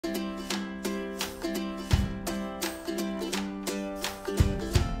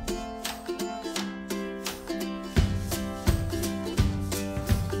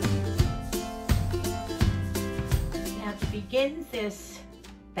begin this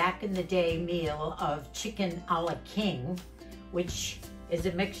back in the day meal of chicken a la king, which is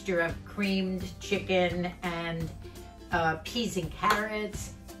a mixture of creamed chicken and peas and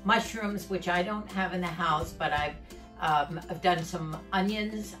carrots, mushrooms, which I don't have in the house, but I've done some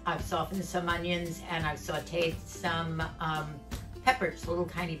onions. I've softened some onions, and I've sauteed some peppers, little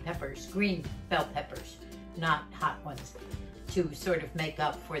tiny peppers, green bell peppers, not hot ones, to sort of make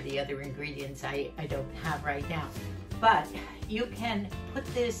up for the other ingredients I don't have right now. But you can put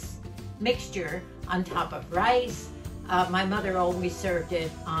this mixture on top of rice. My mother always served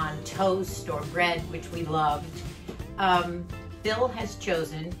it on toast or bread, which we loved. Bill has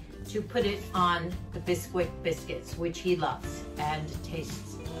chosen to put it on the Bisquick biscuits, which he loves, and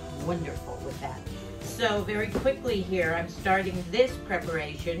tastes wonderful with that. So very quickly here, I'm starting this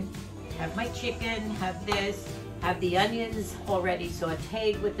preparation. Have my chicken, have this, have the onions already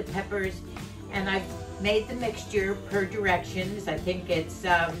sauteed with the peppers, and I've made the mixture per directions. I think it's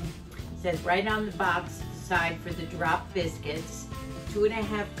says right on the box side for the drop biscuits,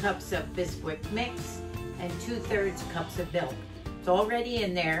 2.5 cups of Bisquick mix and 2/3 cups of milk. It's already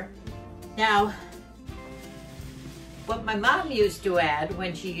in there. Now, what my mom used to add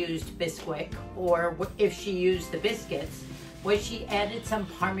when she used Bisquick, or if she used the biscuits, was she added some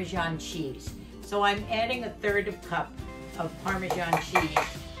Parmesan cheese. So I'm adding 1/3 cup of Parmesan cheese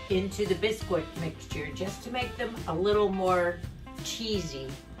into the Bisquick mixture just to make them a little more cheesy.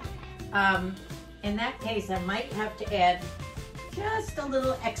 In that case, I might have to add just a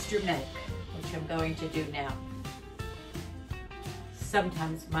little extra milk, which I'm going to do now.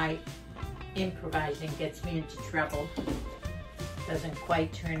 Sometimes my improvising gets me into trouble. Doesn't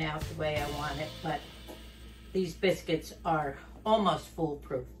quite turn out the way I want it, but these biscuits are almost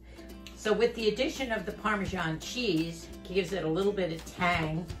foolproof. So with the addition of the Parmesan cheese, it gives it a little bit of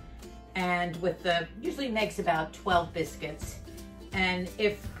tang, and with the, usually makes about 12 biscuits. And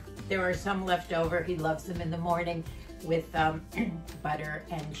if there are some left over, he loves them in the morning with butter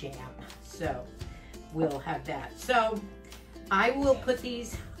and jam. So we'll have that. So I will put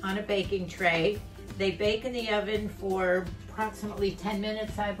these on a baking tray. They bake in the oven for approximately 10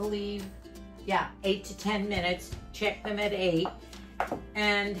 minutes, I believe. Yeah, 8 to 10 minutes. Check them at 8.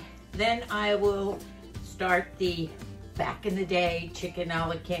 And then I will start the back in the day chicken a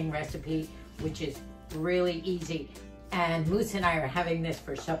la king recipe, which is really easy. And Moose and I are having this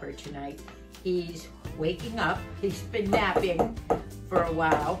for supper tonight. He's waking up. He's been napping for a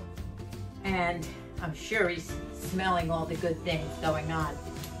while, and I'm sure he's smelling all the good things going on.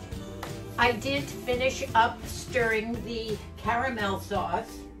 I did finish up stirring the caramel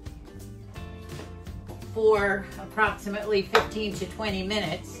sauce for approximately 15 to 20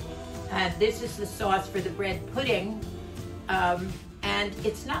 minutes. And this is the sauce for the bread pudding. And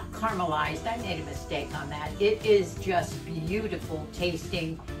it's not caramelized. I made a mistake on that. It is just beautiful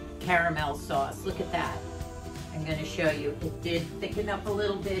tasting caramel sauce. Look at that. I'm going to show you. It did thicken up a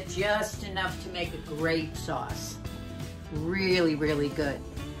little bit, just enough to make a great sauce. Really, really good.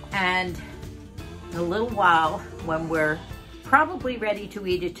 And in a little while, when we're probably ready to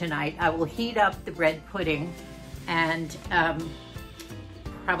eat it tonight, I will heat up the bread pudding and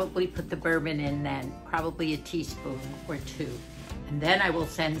probably put the bourbon in then, probably a teaspoon or 2. And then I will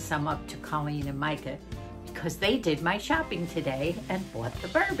send some up to Colleen and Micah, because they did my shopping today and bought the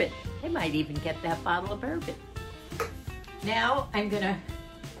bourbon. They might even get that bottle of bourbon. Now I'm gonna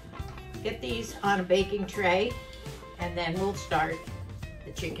get these on a baking tray, and then we'll start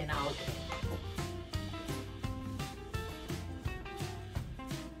the chicken a la king.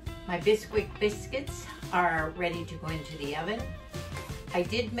 My Bisquick biscuits are ready to go into the oven. I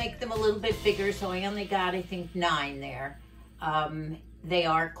did make them a little bit bigger, so I only got, I think, 9 there. They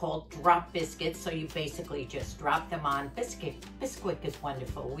are called drop biscuits, so you basically just drop them on. Bisquick is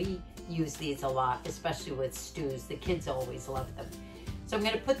wonderful. We use these a lot, especially with stews. The kids always love them. So I'm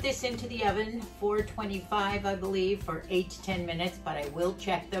going to put this into the oven, 425, I believe, for 8 to 10 minutes, but I will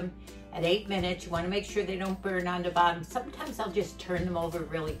check them at 8 minutes. You want to make sure they don't burn on the bottom. Sometimes I'll just turn them over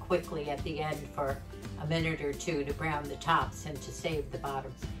really quickly at the end for a minute or 2 to brown the tops and to save the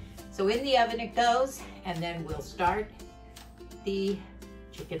bottoms. So in the oven it goes, and then we'll start the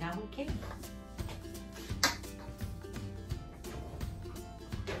chicken a la king.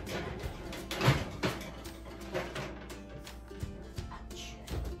 Ouch.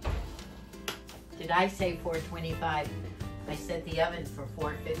 Did I say 425? I set the oven for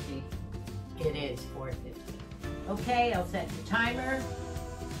 450. It is 450. Okay, I'll set the timer.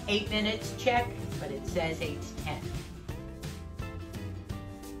 8 minutes, check, but it says 8 to 10.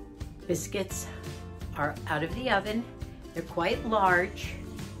 Biscuits are out of the oven. They're quite large.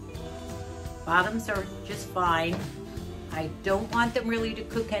 Bottoms are just fine. I don't want them really to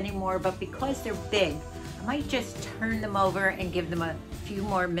cook anymore, but because they're big, I might just turn them over and give them a few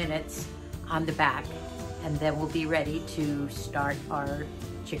more minutes on the back, and then we'll be ready to start our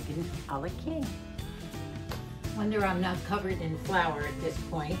chicken a la king. Wonder I'm not covered in flour at this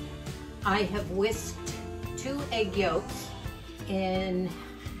point. I have whisked 2 egg yolks in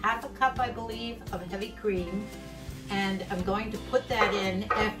half a cup, I believe, of heavy cream, and I'm going to put that in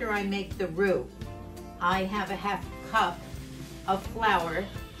after I make the roux. I have a half cup of flour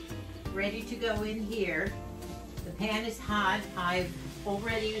ready to go in here. The pan is hot. I've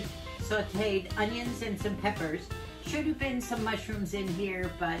already sauteed onions and some peppers. Should have been some mushrooms in here,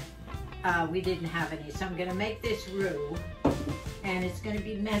 but we didn't have any. So I'm gonna make this roux, and it's gonna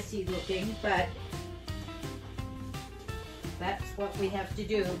be messy looking, but that's what we have to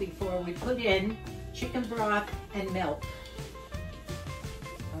do before we put in chicken broth and milk.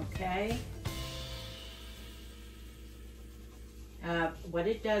 Okay. What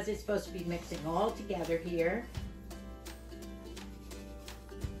it does is supposed to be mixing all together here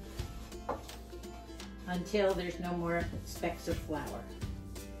until there's no more specks of flour.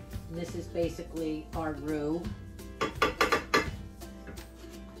 And this is basically our roux.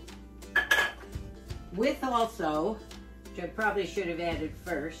 With also, which I probably should have added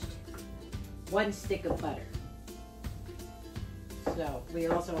first, 1 stick of butter. So we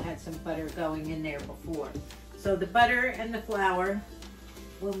also had some butter going in there before. So the butter and the flour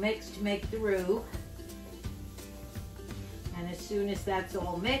will mix to make the roux. And as soon as that's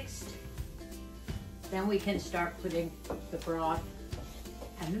all mixed, then we can start putting the broth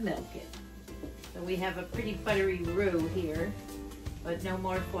and the milk in. So we have a pretty buttery roux here, but no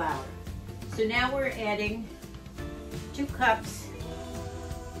more flour. So now we're adding 2 cups,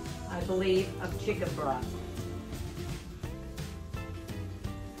 I believe, of chicken broth.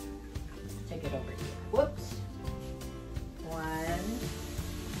 Take it over here. Whoops. 1.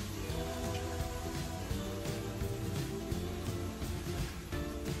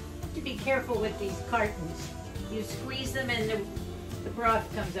 Have to be careful with these cartons. You squeeze them and the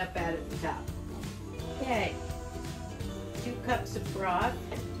broth comes up out of the top. Okay. 2 cups of broth.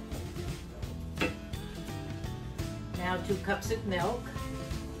 Now 2 cups of milk.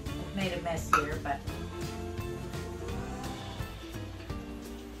 I've made a mess here, but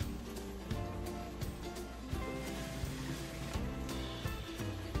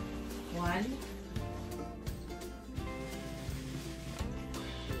one.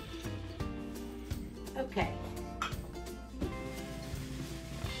 Okay.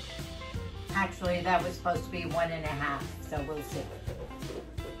 Actually, that was supposed to be 1.5, so we'll see.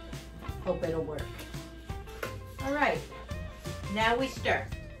 Hope it'll work. All right, now we stir.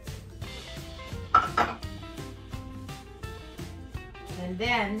 And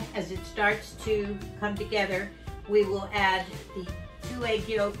then, as it starts to come together, we will add the 2 egg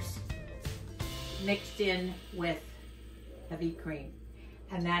yolks mixed in with heavy cream.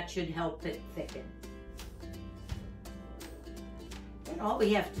 And that should help it thicken. And all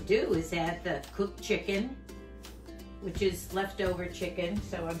we have to do is add the cooked chicken, which is leftover chicken.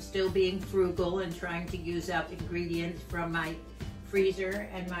 So I'm still being frugal and trying to use up ingredients from my freezer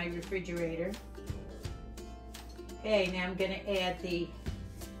and my refrigerator. Okay, now I'm gonna add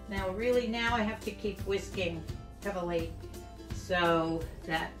now I have to keep whisking heavily so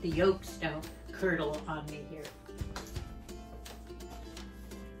that the yolks don't curdle on me here.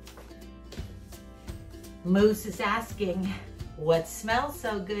 Moose is asking, what smells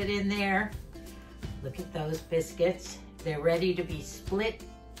so good in there? Look at those biscuits. They're ready to be split.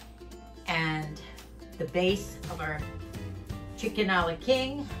 And the base of our chicken a la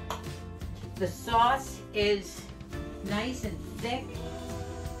king. The sauce is nice and thick.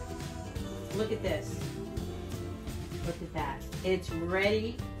 Look at this. Look at that. It's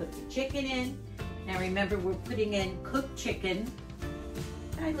ready. Put the chicken in. Now remember, we're putting in cooked chicken.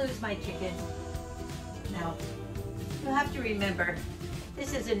 Did I lose my chicken? No. You'll have to remember,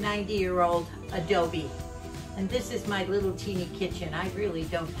 this is a 90-year-old Adobe, and this is my little teeny kitchen. I really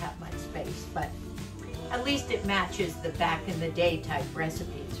don't have much space, but at least it matches the back in the day type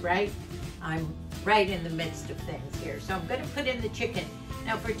recipes, right? I'm right in the midst of things here. So I'm gonna put in the chicken.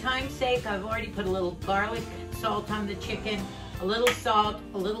 Now for time's sake, I've already put a little garlic salt on the chicken, a little salt,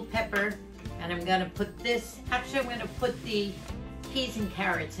 a little pepper, and I'm gonna put this, actually I'm gonna put the peas and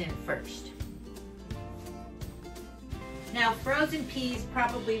carrots in first. Now, frozen peas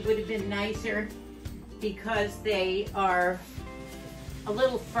probably would have been nicer because they are a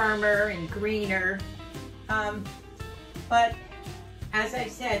little firmer and greener. But as I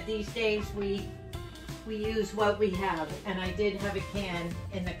said, these days we use what we have, and I did have a can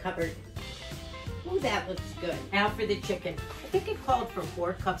in the cupboard. Ooh, that looks good. Now for the chicken. I think it called for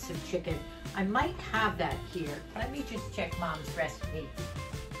 4 cups of chicken. I might have that here. Let me just check Mom's recipe.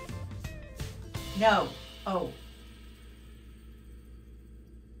 No. Oh.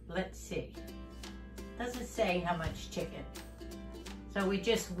 Let's see. Doesn't say how much chicken. So we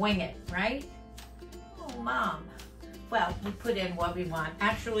just wing it, right? Oh, Mom. Well, we put in what we want.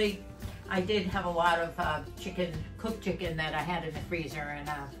 Actually, I did have a lot of chicken, cooked chicken that I had in the freezer, and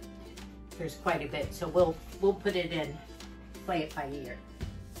there's quite a bit. So we'll put it in, play it by ear.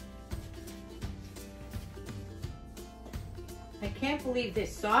 I can't believe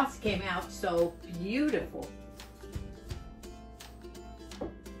this sauce came out so beautiful.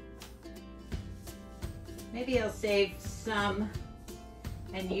 Maybe I'll save some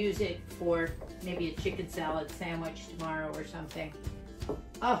and use it for maybe a chicken salad sandwich tomorrow or something.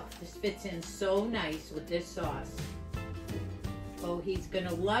 Oh, this fits in so nice with this sauce. Oh, he's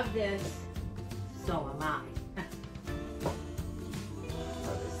gonna love this. So am I.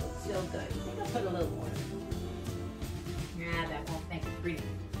 Oh, this looks so good. I think I'll put a little more. Nah, that won't make a pretty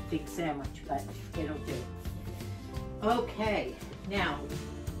big sandwich, but it'll do. Okay, now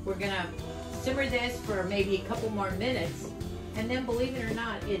we're gonna simmer this for maybe a couple more minutes, and then believe it or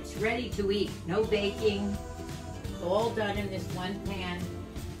not, it's ready to eat. No baking, all done in this one pan.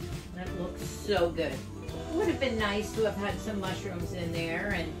 That looks so good. It would have been nice to have had some mushrooms in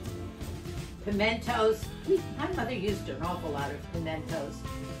there and pimentos. My mother used an awful lot of pimentos.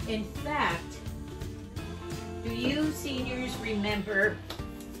 In fact, do you seniors remember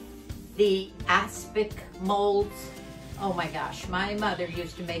the aspic molds? Oh my gosh, my mother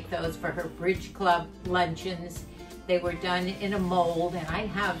used to make those for her Bridge Club luncheons. They were done in a mold, and I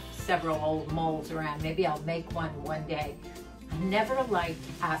have several old molds around. Maybe I'll make one day. I never liked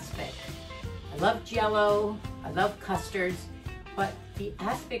aspic. I love Jell-O, I love custards, but the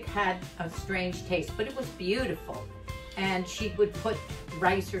aspic had a strange taste, but it was beautiful. And she would put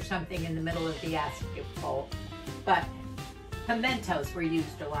rice or something in the middle of the aspic bowl. But pimentos were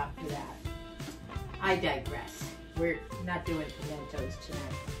used a lot for that. I digress. We're not doing pimentos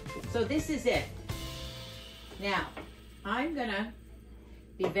tonight. So this is it. Now, I'm gonna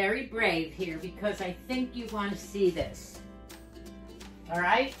be very brave here because I think you want to see this. All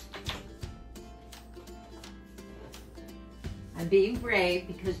right? I'm being brave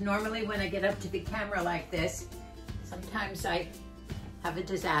because normally when I get up to the camera like this, sometimes I have a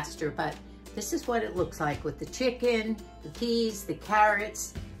disaster, but this is what it looks like with the chicken, the peas, the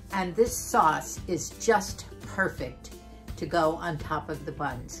carrots, and this sauce is just perfect to go on top of the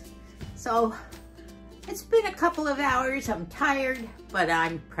buns. So it's been a couple of hours. I'm tired, but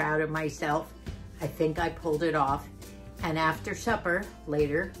I'm proud of myself. I think I pulled it off. And after supper,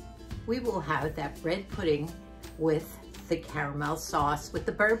 later, we will have that bread pudding with the caramel sauce with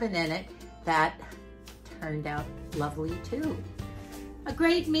the bourbon in it. That turned out lovely too. A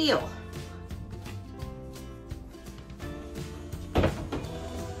great meal.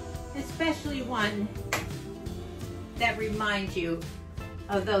 Especially one that reminds you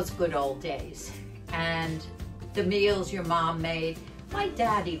of those good old days and the meals your mom made. My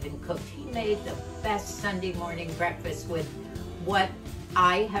dad even cooked. He made the best Sunday morning breakfast with what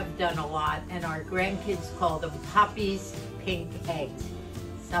I have done a lot, and our grandkids call them Poppy's pink eggs.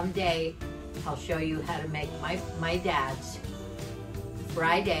 Someday I'll show you how to make my dad's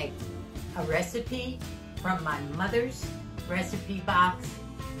fried egg, a recipe from my mother's recipe box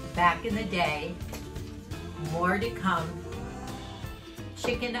back in the day. More to come.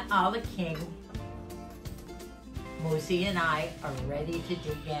 Chicken a la king. Moosey and I are ready to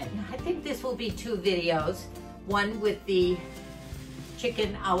dig in. I think this will be 2 videos. One with the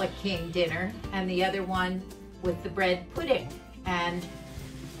chicken a la king dinner, and the other one with the bread pudding and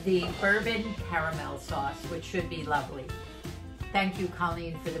the bourbon caramel sauce, which should be lovely. Thank you,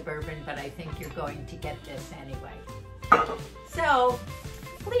 Colleen, for the bourbon, but I think you're going to get this anyway. So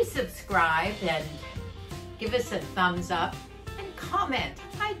please subscribe and give us a thumbs up and comment.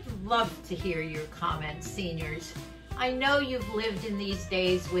 I'd love to hear your comments, seniors. I know you've lived in these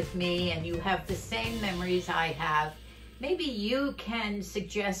days with me and you have the same memories I have. Maybe you can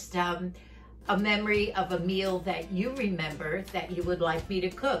suggest a memory of a meal that you remember that you would like me to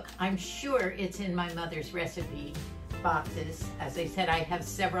cook. I'm sure it's in my mother's recipe boxes. As I said, I have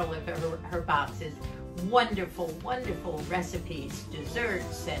several of her boxes. Wonderful, wonderful recipes,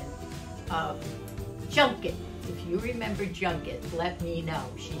 desserts, and junket. If you remember junket, let me know.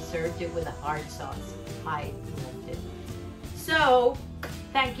 She served it with a hard sauce. I loved it. So,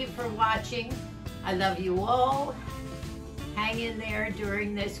 thank you for watching. I love you all. Hang in there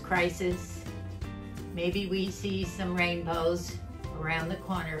during this crisis. Maybe we see some rainbows around the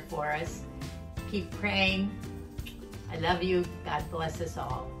corner for us. Keep praying. I love you. God bless us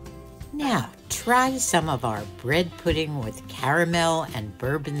all. Now, try some of our bread pudding with caramel and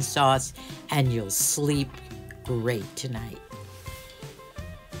bourbon sauce, and you'll sleep great tonight.